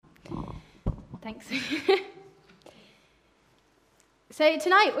Thanks. So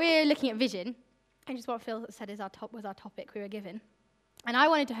tonight we're looking at vision, which is what Phil said was our topic we were given. And I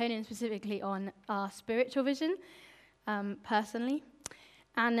wanted to hone in specifically on our spiritual vision, personally.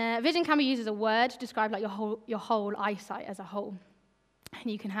 And vision can be used as a word to describe like your whole eyesight as a whole. And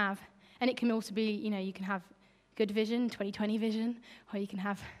it can also be, you can have good vision, 20/20 vision, or you can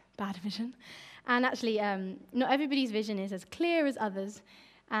have bad vision. And actually, not everybody's vision is as clear as others.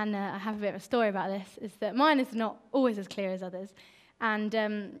 And I have a bit of a story about this, is that mine is not always as clear as others. And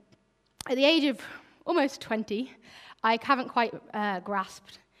at the age of almost 20, I haven't quite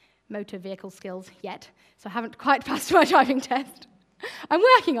grasped motor vehicle skills yet, so I haven't quite passed my driving test. I'm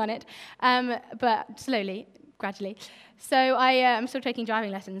working on it, but slowly, gradually. So I'm still taking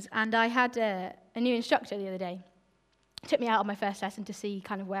driving lessons, and I had a new instructor the other day. Took me out on my first lesson to see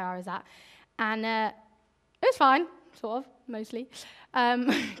kind of where I was at, and it was fine, sort of, mostly.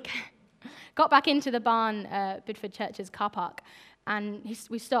 Got back into the barn, Bidford Church's car park, and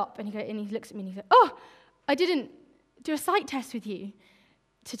we stop, and he looks at me and he said, "Oh, I didn't do a sight test with you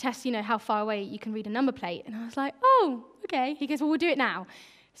to test, how far away you can read a number plate." And I was like, "Oh, okay." He goes, "Well, we'll do it now."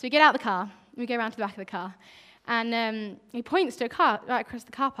 So we get out of the car, and we go around to the back of the car, and he points to a car right across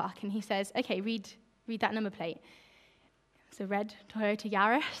the car park, and he says, "Okay, read that number plate." It's a red Toyota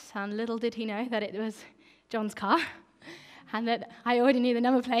Yaris, and little did he know that it was John's car, and that I already knew the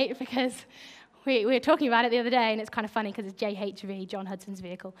number plate because we were talking about it the other day, and it's kind of funny because it's JHV, John Hudson's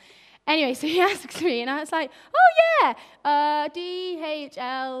vehicle. Anyway, so he asks me, and I was like, "Oh, yeah,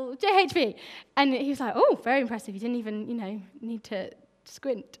 DHL, JHV. And he was like, "Oh, very impressive. You didn't even, need to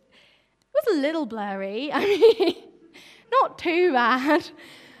squint." It was a little blurry. I mean, not too bad.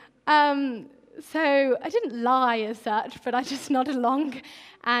 So I didn't lie as such, but I just nodded along.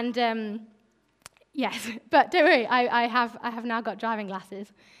 And yes, but don't worry, I have now got driving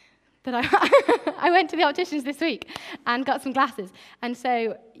glasses. That I went to the opticians this week and got some glasses. And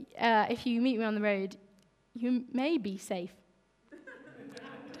so if you meet me on the road, you may be safe.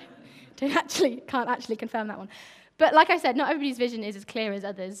 Can't actually confirm that one. But like I said, not everybody's vision is as clear as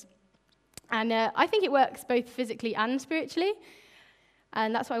others. And I think it works both physically and spiritually.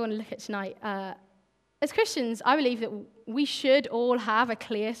 And that's what I want to look at tonight. As Christians, I believe that we should all have a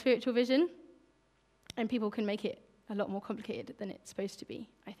clear spiritual vision. And people can make it a lot more complicated than it's supposed to be,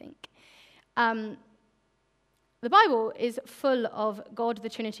 I think. The Bible is full of God the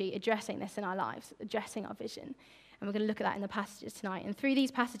Trinity addressing this in our lives, addressing our vision. And we're going to look at that in the passages tonight. And through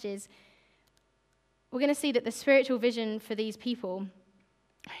these passages, we're going to see that the spiritual vision for these people,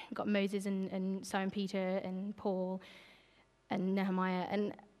 we've got Moses and Simon Peter and Paul and Nehemiah,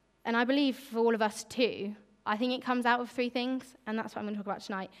 and I believe for all of us too, I think it comes out of three things, and that's what I'm going to talk about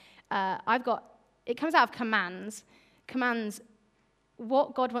tonight. It comes out of commands,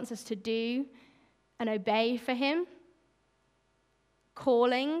 what God wants us to do and obey for him,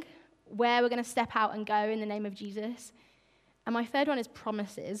 calling, where we're going to step out and go in the name of Jesus. And my third one is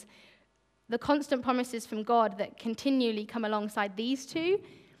promises, the constant promises from God that continually come alongside these two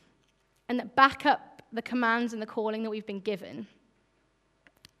and that back up the commands and the calling that we've been given.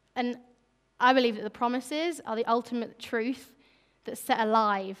 And I believe that the promises are the ultimate truth that set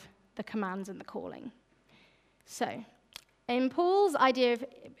alive the commands and the calling. So, in Paul's idea of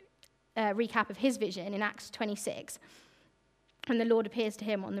recap of his vision in Acts 26, when the Lord appears to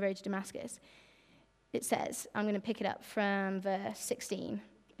him on the road to Damascus, it says, I'm going to pick it up from verse 16,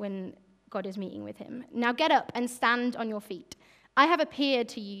 when God is meeting with him. "Now get up and stand on your feet. I have appeared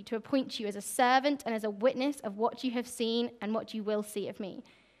to you to appoint you as a servant and as a witness of what you have seen and what you will see of me.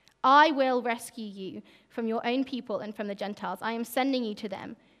 I will rescue you from your own people and from the Gentiles. I am sending you to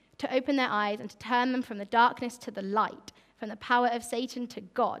them, to open their eyes and to turn them from the darkness to the light, from the power of Satan to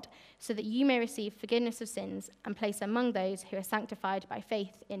God, so that you may receive forgiveness of sins and place among those who are sanctified by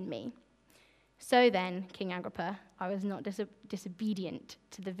faith in me. So then, King Agrippa, I was not disobedient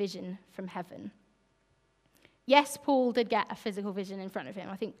to the vision from heaven." Yes, Paul did get a physical vision in front of him.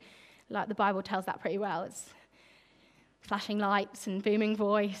 I think the Bible tells that pretty well. It's flashing lights and booming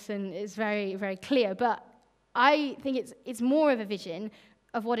voice, and it's very, very clear. But I think it's more of a vision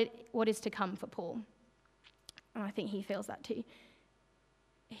of what is to come for Paul. And I think he feels that too.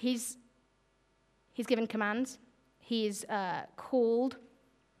 He's given commands. He's called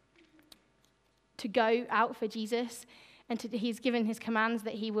to go out for Jesus, and he's given his commands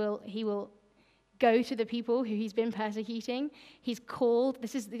that he will go to the people who he's been persecuting. He's called.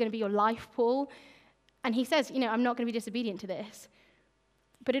 This is going to be your life, Paul. And he says, I'm not going to be disobedient to this.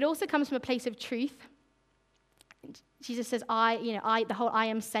 But it also comes from a place of truth. Jesus says, I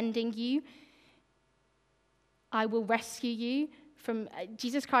am sending you. I will rescue you from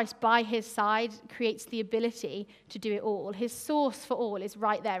Jesus Christ by his side creates the ability to do it all. His source for all is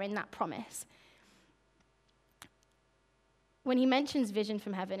right there in that promise. When he mentions vision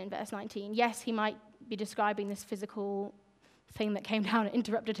from heaven in verse 19, yes, he might be describing this physical thing that came down and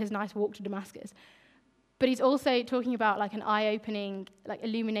interrupted his nice walk to Damascus. But he's also talking about like an eye-opening, like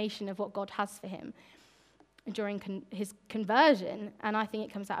illumination of what God has for him during his conversion. And I think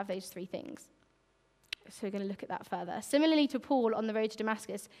it comes out of those three things. So we're going to look at that further. Similarly to Paul on the road to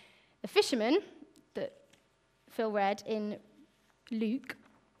Damascus, the fishermen that Phil read in Luke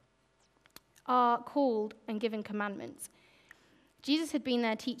are called and given commandments. Jesus had been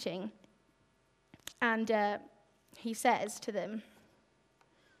there teaching, and he says to them,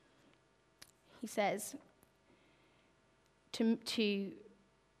 to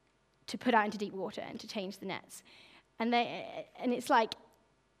put out into deep water and to change the nets. And it's like,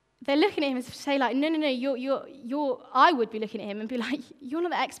 they're looking at him and say like, no, I would be looking at him and be like, you're not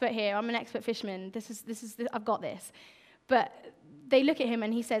the expert here, I'm an expert fisherman, I've got this. But they look at him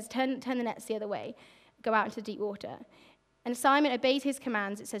and he says, turn the nets the other way, go out into deep water. And Simon obeys his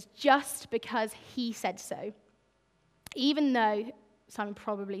commands, it says, just because he said so, even though Simon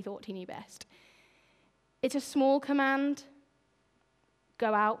probably thought he knew best. It's a small command,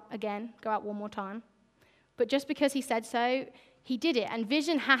 go out one more time. But just because he said so, he did it. And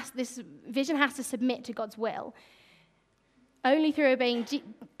vision has to submit to God's will. Only through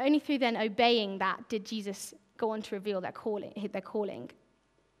then obeying that did Jesus go on to reveal their calling.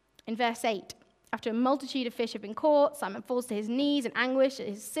 In verse 8, after a multitude of fish have been caught, Simon falls to his knees in anguish at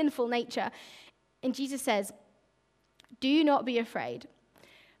his sinful nature. And Jesus says, do not be afraid.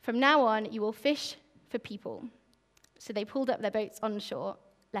 From now on, you will fish for people. So they pulled up their boats on shore,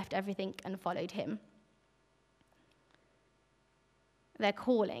 left everything, and followed him. Their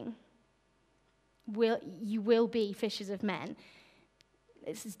calling, you will be fishers of men.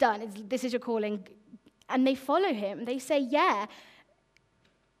 This is done. This is your calling. And they follow him. They say, yeah.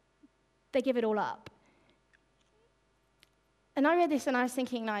 They give it all up. And I read this and I was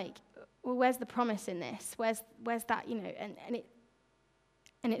thinking, like, well, where's the promise in this? Where's that, and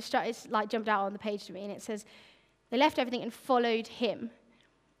it's like jumped out on the page to me, and it says, they left everything and followed him.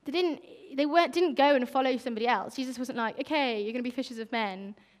 They didn't go and follow somebody else. Jesus wasn't like, okay, you're going to be fishers of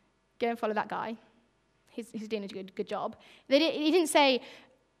men. Go and follow that guy. He's doing a good job. He didn't say,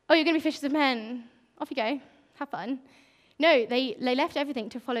 oh, you're going to be fishers of men. Off you go. Have fun. No, they left everything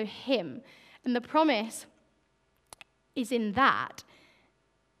to follow him. And the promise is in that.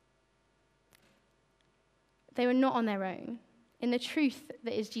 They were not on their own. In the truth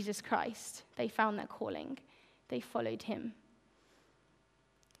that is Jesus Christ, they found their calling. They followed him.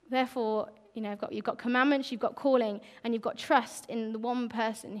 Therefore, you've got commandments, you've got calling, and you've got trust in the one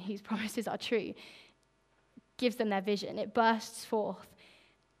person whose promises are true. Gives them their vision. It bursts forth.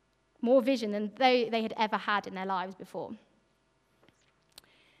 More vision than they had ever had in their lives before.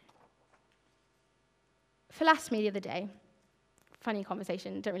 Phil asked me the other day, funny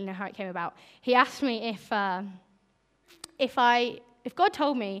conversation, don't really know how it came about. He asked me if God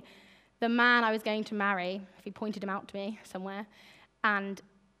told me the man I was going to marry, if he pointed him out to me somewhere, and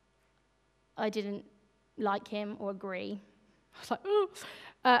I didn't like him or agree, I was like,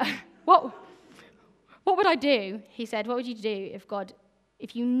 what would I do? He said, what would you do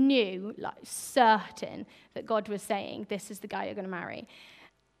if you knew, like, certain that God was saying, this is the guy you're going to marry,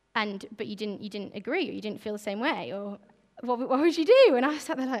 but you didn't agree, or you didn't feel the same way, or what would you do? And I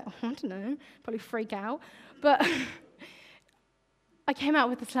sat there like, I don't know, probably freak out. But I came out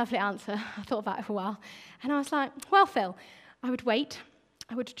with this lovely answer. I thought about it for a while. And I was like, well, Phil, I would wait,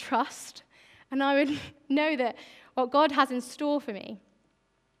 I would trust, and I would know that what God has in store for me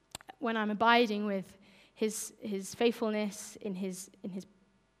when I'm abiding with his faithfulness in his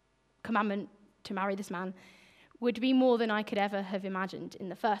commandment to marry this man would be more than I could ever have imagined in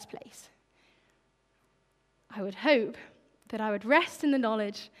the first place. I would hope that I would rest in the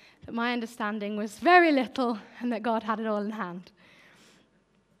knowledge that my understanding was very little and that God had it all in hand.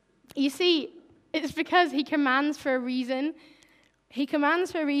 You see, it's because he commands for a reason. He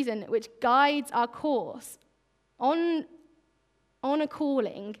commands for a reason which guides our course on a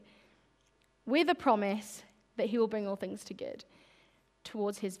calling with a promise that he will bring all things to good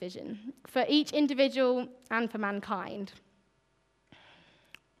towards his vision for each individual and for mankind.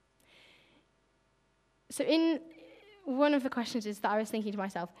 So in one of the questions is that I was thinking to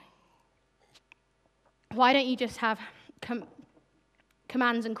myself, why don't you just have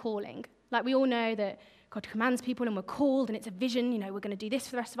commands and calling? Like, we all know that God commands people and we're called and it's a vision, we're going to do this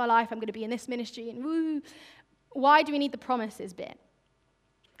for the rest of our life, I'm going to be in this ministry, and woo. Why do we need the promises bit?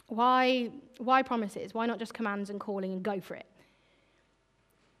 Why promises? Why not just commands and calling and go for it?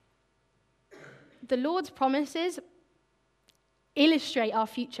 the Lord's promises illustrate our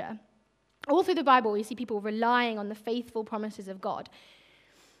future. All through the Bible, we see people relying on the faithful promises of God.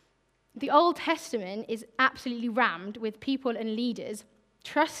 The Old Testament is absolutely rammed with people and leaders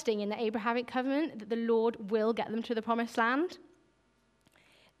trusting in the Abrahamic covenant that the Lord will get them to the promised land.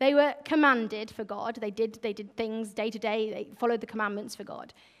 They were commanded for God. They did things day to day. They followed the commandments for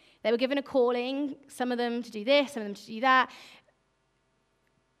God. They were given a calling, some of them to do this, some of them to do that.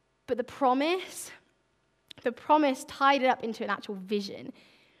 But the promise tied it up into an actual vision,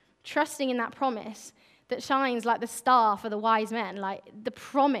 trusting in that promise that shines like the star for the wise men. Like, the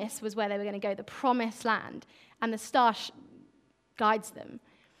promise was where they were going to go, the promised land, and the star guides them.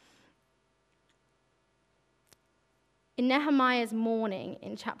 In Nehemiah's mourning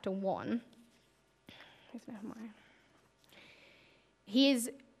in chapter 1, here's Nehemiah.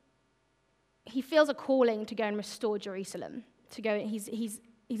 He feels a calling to go and restore Jerusalem.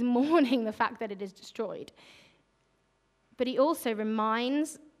 He's mourning the fact that it is destroyed. But he also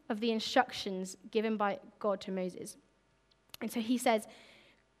reminds of the instructions given by God to Moses. And so he says,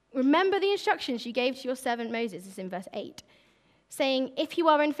 remember the instructions you gave to your servant Moses, this is in verse 8, saying, if you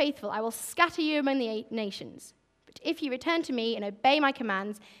are unfaithful, I will scatter you among the nations. But if you return to me and obey my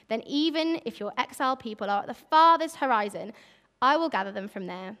commands, then even if your exiled people are at the farthest horizon, I will gather them from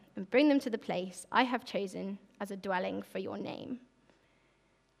there and bring them to the place I have chosen as a dwelling for your name.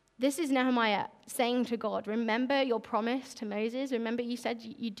 This is Nehemiah saying to God, remember your promise to Moses? Remember you said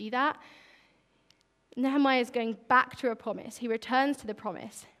you'd do that? Nehemiah is going back to a promise. He returns to the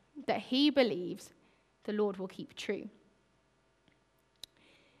promise that he believes the Lord will keep true.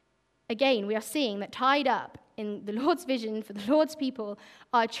 Again, we are seeing that tied up in the Lord's vision for the Lord's people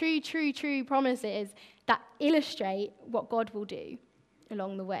are true promises that illustrate what God will do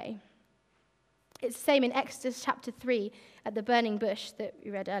along the way. It's the same in Exodus chapter 3 at the burning bush that we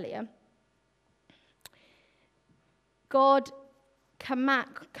read earlier. God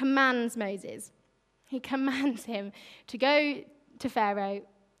commands Moses. He commands him to go to Pharaoh,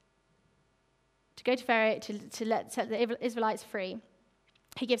 to set the Israelites free.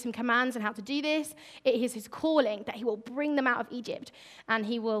 He gives him commands on how to do this. It is his calling that he will bring them out of Egypt, and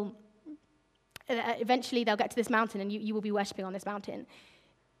he will, eventually they'll get to this mountain, and you will be worshipping on this mountain.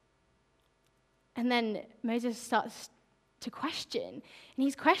 And then Moses starts to question, and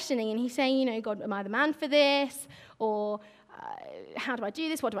he's questioning, and he's saying, God, am I the man for this? Or how do I do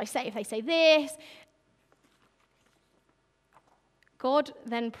this? What do I say if they say this? God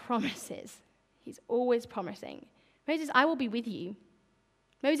then promises. He's always promising. Moses, I will be with you.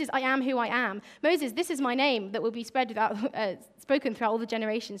 Moses, I am who I am. Moses, this is my name that will be spoken throughout all the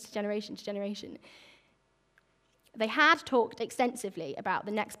generations to generation to generation. They had talked extensively about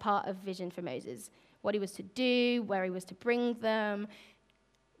the next part of vision for Moses, what he was to do, where he was to bring them.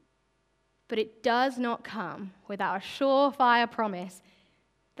 But it does not come without a surefire promise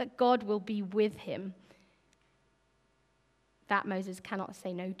that God will be with him. That Moses cannot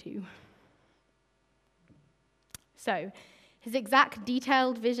say no to. So, his exact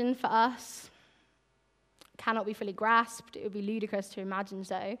detailed vision for us cannot be fully grasped. It would be ludicrous to imagine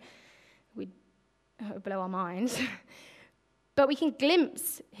so. It would blow our minds. But we can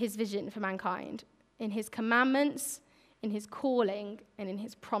glimpse his vision for mankind in his commandments, in his calling, and in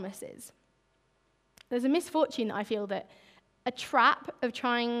his promises. There's a misfortune, I feel, that a trap of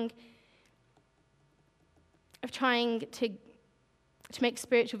trying to make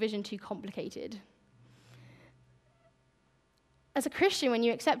spiritual vision too complicated. As a Christian, when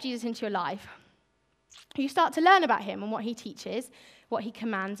you accept Jesus into your life, you start to learn about him and what he teaches, what he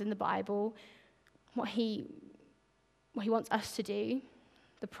commands in the Bible, what he wants us to do,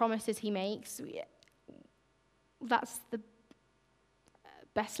 the promises he makes. That's the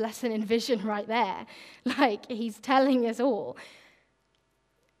best lesson in vision right there. Like, he's telling us all.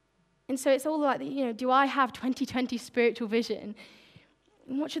 And so it's all like, do I have 2020 spiritual vision?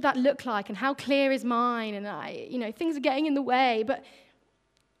 And what should that look like? And how clear is mine? And things are getting in the way. But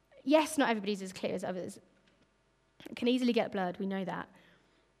yes, not everybody's as clear as others. It can easily get blurred, we know that.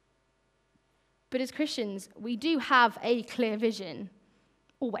 But as Christians, we do have a clear vision,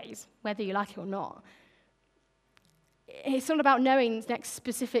 always, whether you like it or not. It's not about knowing the next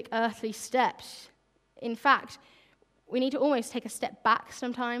specific earthly steps. In fact, we need to almost take a step back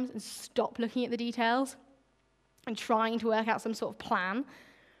sometimes and stop looking at the details and trying to work out some sort of plan.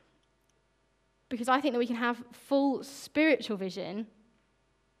 Because I think that we can have full spiritual vision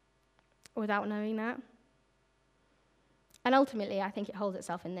without knowing that. And ultimately, I think it holds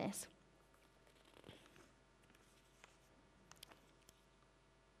itself in this.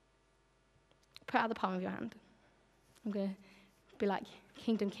 Put out the palm of your hand. I'm going to be like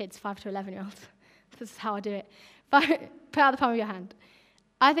Kingdom Kids, 5 to 11-year-olds. This is how I do it. Put out the palm of your hand.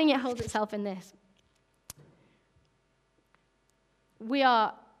 I think it holds itself in this. We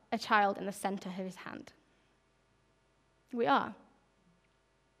are a child in the center of his hand. We are.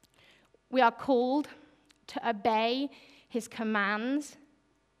 We are called to obey his commands.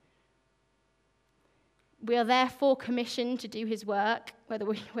 We are therefore commissioned to do his work, whether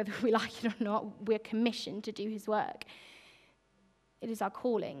we like it or not. We're commissioned to do his work. It is our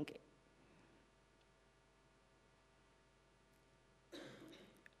calling.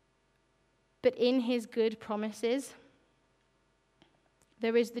 But in his good promises,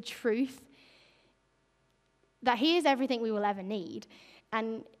 there is the truth that he is everything we will ever need,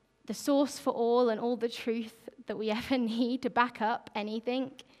 and the source for all and all the truth that we ever need to back up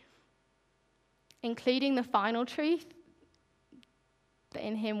anything, including the final truth that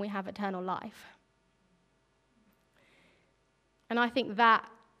in him we have eternal life. And I think that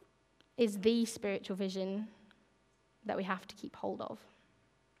is the spiritual vision that we have to keep hold of.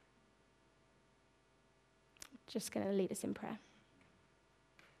 Just going to lead us in prayer.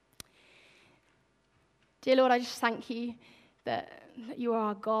 Dear Lord, I just thank you that you are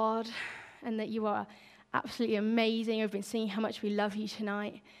our God and that you are absolutely amazing. We've been singing how much we love you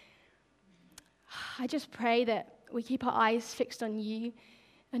tonight. I just pray that we keep our eyes fixed on you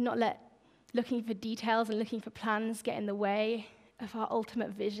and not let looking for details and looking for plans get in the way of our ultimate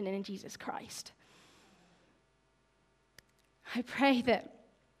vision in Jesus Christ. I pray that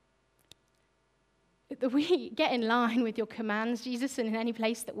we get in line with your commands, Jesus, and in any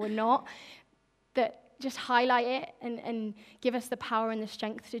place that we're not, that just highlight it and give us the power and the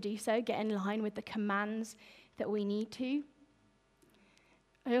strength to do so, get in line with the commands that we need to.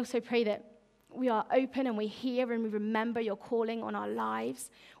 I also pray that we are open and we hear and we remember your calling on our lives,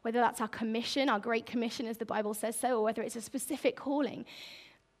 whether that's our commission, our great commission as the Bible says so, or whether it's a specific calling.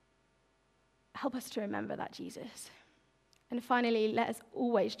 Help us to remember that, Jesus. And finally, let us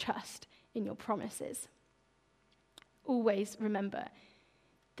always trust in your promises. Always remember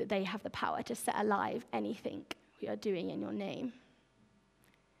that they have the power to set alive anything we are doing in your name.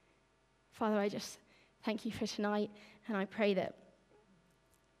 Father, I just thank you for tonight, and I pray that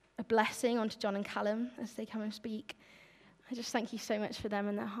a blessing onto John and Callum as they come and speak. I just thank you so much for them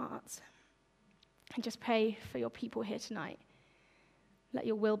and their hearts. And just pray for your people here tonight. Let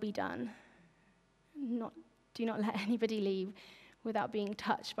your will be done. Do not let anybody leave without being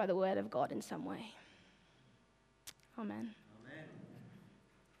touched by the word of God in some way. Amen.